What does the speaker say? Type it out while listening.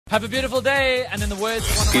Have a beautiful day, and in the words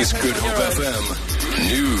of one of my It's Good personal Hope heroes, FM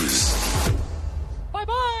News.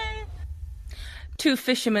 bye-bye. 2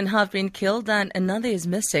 fishermen have been killed and another is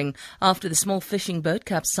missing after the small fishing boat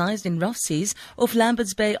capsized in rough seas off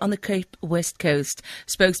Lamberts Bay on the Cape West Coast.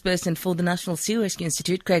 Spokesperson for the National Sea Rescue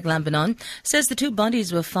Institute, Craig Lamberts, says the 2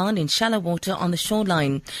 bodies were found in shallow water on the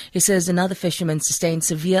shoreline. He says another fisherman sustained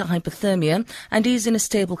severe hypothermia and is in a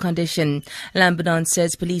stable condition. Lamberts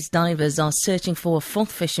says police divers are searching for a 4th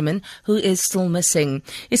fisherman who is still missing.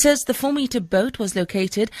 He says the 4-meter boat was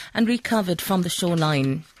located and recovered from the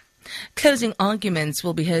shoreline. Closing arguments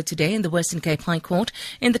will be heard today in the Western Cape High Court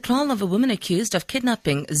in the trial of a woman accused of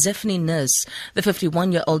kidnapping Zephany Nurse. The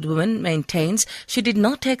 51-year-old woman maintains she did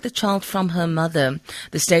not take the child from her mother.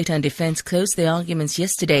 The state and defense closed their arguments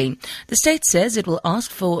yesterday. The state says it will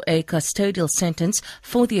ask for a custodial sentence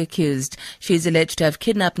for the accused. She is alleged to have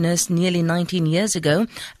kidnapped Nurse nearly 19 years ago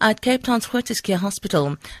at Cape Town's Grooterskloof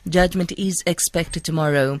Hospital. Judgment is expected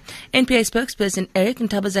tomorrow. NPA spokesperson Eric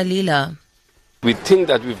Ntabazalila. We think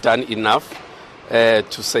that we've done enough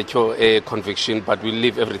to secure a conviction, but we'll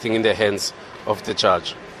leave everything in the hands of the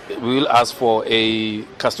judge. We will ask for a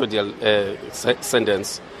custodial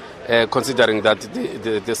sentence, considering that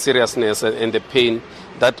the seriousness and the pain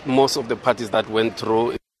that most of the parties that went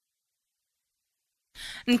through.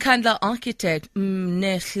 Nkandla architect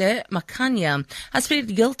Mnehle Makanya has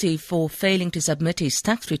pleaded guilty for failing to submit his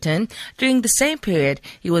tax return. During the same period,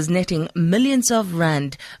 he was netting millions of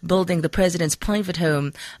rand building the president's private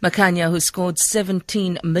home. Makanya, who scored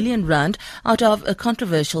 17 million rand out of a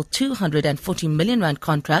controversial 240 million rand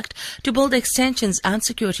contract to build extensions and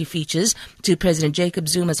security features to President Jacob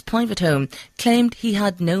Zuma's private home, claimed he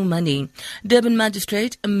had no money. Durban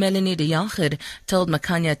magistrate Melanie de Jager told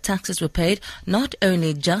Makanya taxes were paid not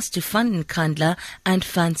only just to fund Nkandla and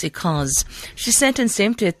fancy cars. She sentenced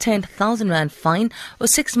him to a 10,000 rand fine or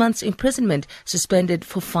 6 months imprisonment, suspended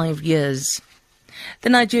for 5 years. The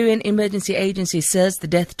Nigerian Emergency Agency says the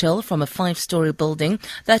death toll from a 5-story building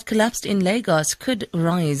that collapsed in Lagos could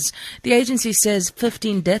rise. The agency says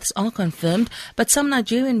 15 deaths are confirmed, but some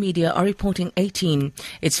Nigerian media are reporting 18.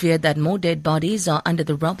 It's feared that more dead bodies are under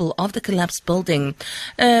the rubble of the collapsed building.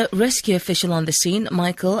 A rescue official on the scene,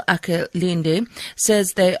 Michael Akelinde,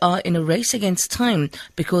 says they are in a race against time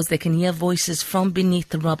because they can hear voices from beneath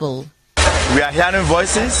the rubble. We are hearing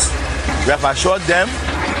voices. We have assured them.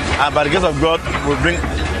 And by the grace of God, we'll bring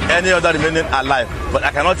any other remaining alive. But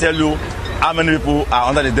I cannot tell you how many people are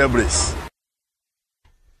under the debris.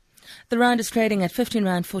 The rand is trading at 15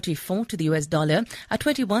 rand 44 to the US dollar, at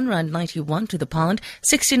 21 rand 91 to the pound,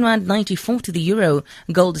 16 rand 94 to the euro.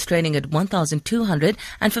 Gold is trading at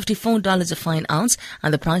 $1,254 a fine ounce,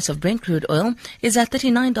 and the price of Brent crude oil is at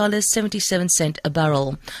 $39.77 a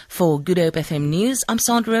barrel. For Good Hope FM News, I'm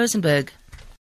Sandra Rosenberg.